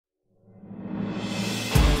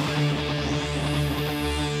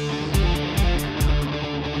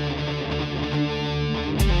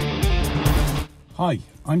Hi,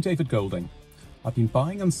 I'm David Golding. I've been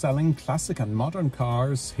buying and selling classic and modern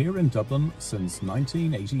cars here in Dublin since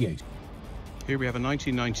 1988. Here we have a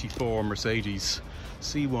 1994 Mercedes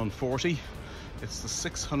C140. It's the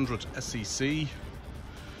 600 SEC,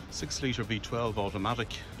 6-litre V12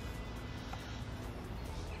 automatic.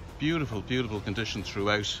 Beautiful, beautiful condition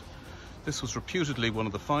throughout. This was reputedly one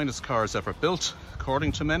of the finest cars ever built,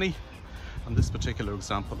 according to many. And this particular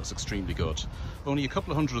example is extremely good. Only a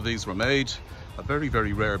couple of hundred of these were made, a very,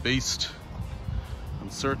 very rare beast,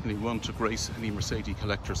 and certainly one to grace any Mercedes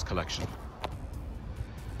collector's collection.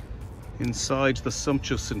 Inside, the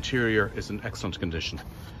sumptuous interior is in excellent condition.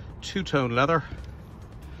 Two-tone leather,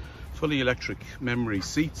 fully electric memory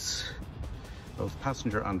seats, both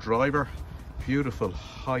passenger and driver, beautiful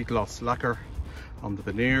high gloss lacquer on the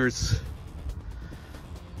veneers,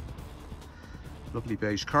 lovely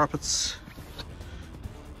beige carpets,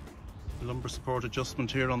 lumbar support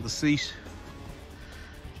adjustment here on the seat.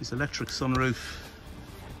 She's electric sunroof.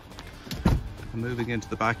 And moving into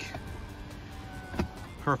the back,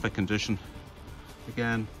 perfect condition.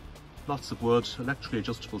 Again, lots of wood, electrically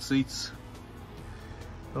adjustable seats,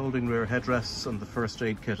 folding rear headrests, and the first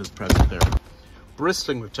aid kit is present there.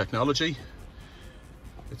 Bristling with technology.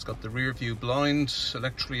 It's got the rear view blind,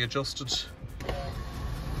 electrically adjusted.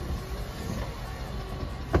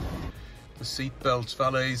 The seat belt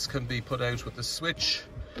valets can be put out with the switch,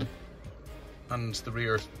 and the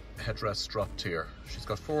rear headrest dropped here. She's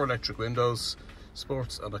got 4 electric windows,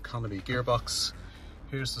 sports and economy gearbox.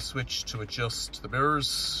 Here's the switch to adjust the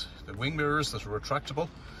mirrors, the wing mirrors that are retractable.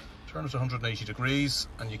 Turn it 180 degrees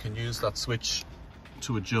and you can use that switch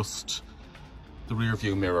to adjust the rear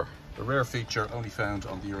view mirror. A rare feature only found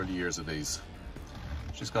on the early years of these.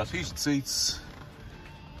 She's got heated seats,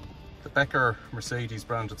 the Becker Mercedes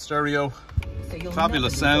branded stereo, so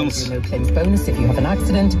fabulous sounds. No claims bonus if you have an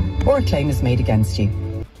accident or a claim is made against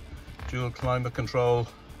you. Dual climate control.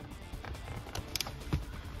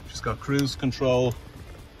 She's got cruise control,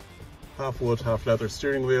 half wood, half leather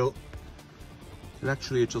steering wheel,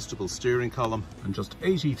 electrically adjustable steering column, and just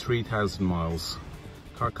 83,000 miles.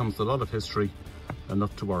 Car comes with a lot of history,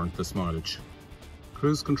 enough to warrant this mileage.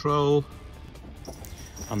 Cruise control,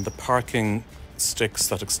 and the parking sticks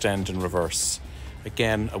that extend in reverse.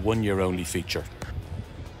 Again, a 1-year only feature.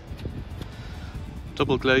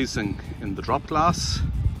 Double glazing in the drop glass,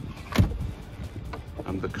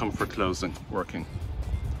 and the comfort closing working.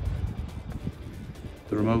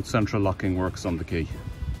 The remote central locking works on the key.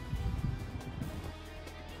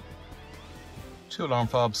 2 alarm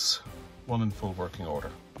fobs, 1 in full working order.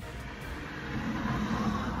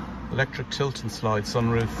 Electric tilt and slide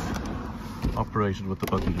sunroof, operated with the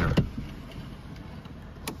button here.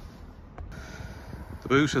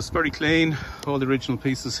 The boot is very clean, all the original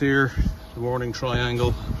pieces here, the warning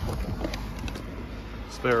triangle,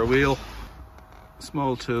 spare wheel,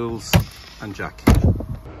 small tools and jack.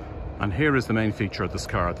 And here is the main feature of this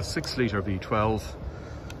car, the 6-litre V12,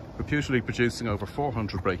 reputedly producing over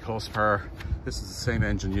 400 brake horsepower. This is the same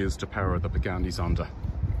engine used to power the Pagani Zonda.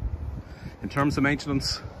 In terms of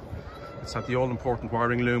maintenance, it's had the all-important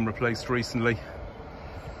wiring loom replaced recently.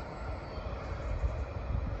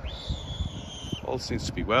 All seems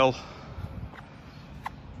to be well.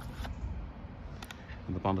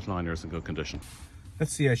 And the bonnet liner is in good condition.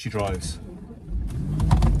 Let's see how she drives.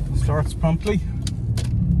 Starts promptly.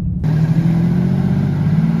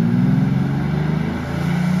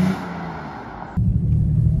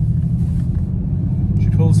 She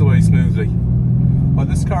pulls away smoothly. While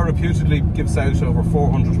this car reputedly gives out over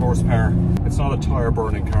 400 horsepower, it's not a tyre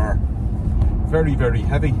burning car. Very, very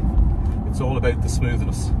heavy. It's all about the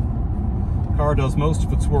smoothness. The car does most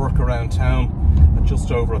of its work around town at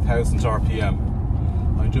just over 1,000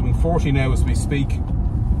 RPM. I'm doing 40 now as we speak,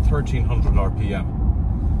 1,300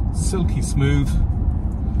 RPM. Silky smooth.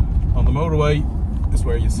 On the motorway is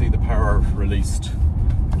where you see the power released.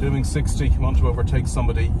 Doing 60, you want to overtake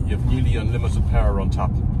somebody, you have nearly unlimited power on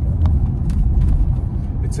top.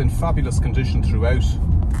 It's in fabulous condition throughout.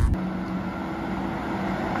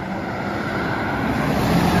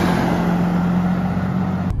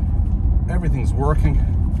 Everything's working.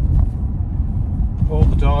 All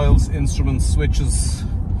the dials, instruments, switches,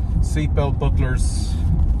 seatbelt bucklers,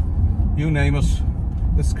 you name it,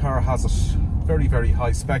 this car has it. Very, very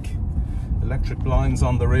high spec. Electric blinds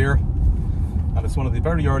on the rear. And it's one of the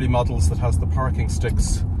very early models that has the parking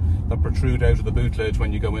sticks that protrude out of the boot lid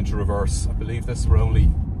when you go into reverse. I believe this were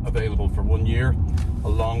only available for 1 year,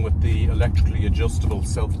 along with the electrically adjustable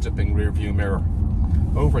self-dipping rear view mirror.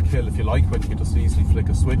 Overkill if you like, when you can just easily flick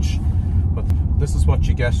a switch, but this is what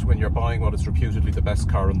you get when you're buying what is reputedly the best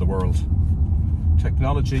car in the world.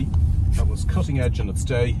 Technology that was cutting edge in its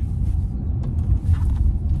day,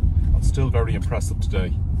 and still very impressive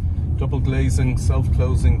today. Double glazing,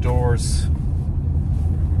 self-closing doors,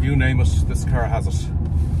 you name it, this car has it.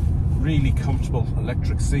 Really comfortable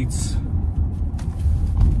electric seats.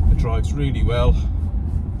 It drives really well.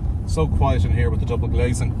 So quiet in here with the double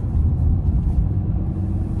glazing.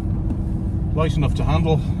 Light enough to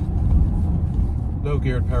handle. Low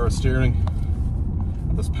geared power steering.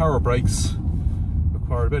 And there's power brakes.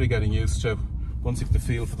 Require a bit of getting used to. Once you get the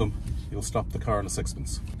feel for them, you'll stop the car in a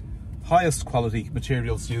sixpence. Highest quality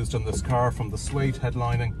materials used on this car, from the suede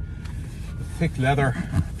headlining, the thick leather,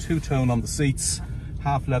 two-tone on the seats,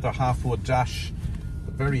 half leather, half wood dash,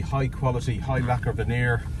 the very high quality, high lacquer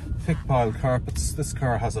veneer, thick pile carpets. This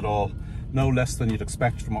car has it all. No less than you'd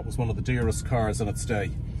expect from what was one of the dearest cars in its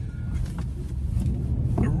day.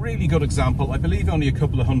 A really good example. I believe only a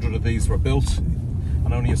couple of hundred of these were built,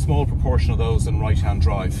 and only a small proportion of those in right-hand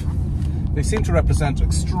drive. They seem to represent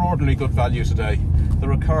extraordinarily good value today.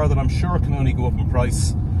 They're a car that I'm sure can only go up in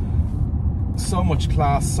price. So much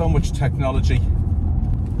class, so much technology,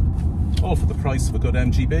 all for the price of a good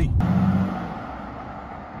MGB.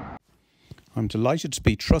 I'm delighted to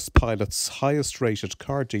be Trustpilot's highest rated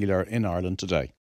car dealer in Ireland today.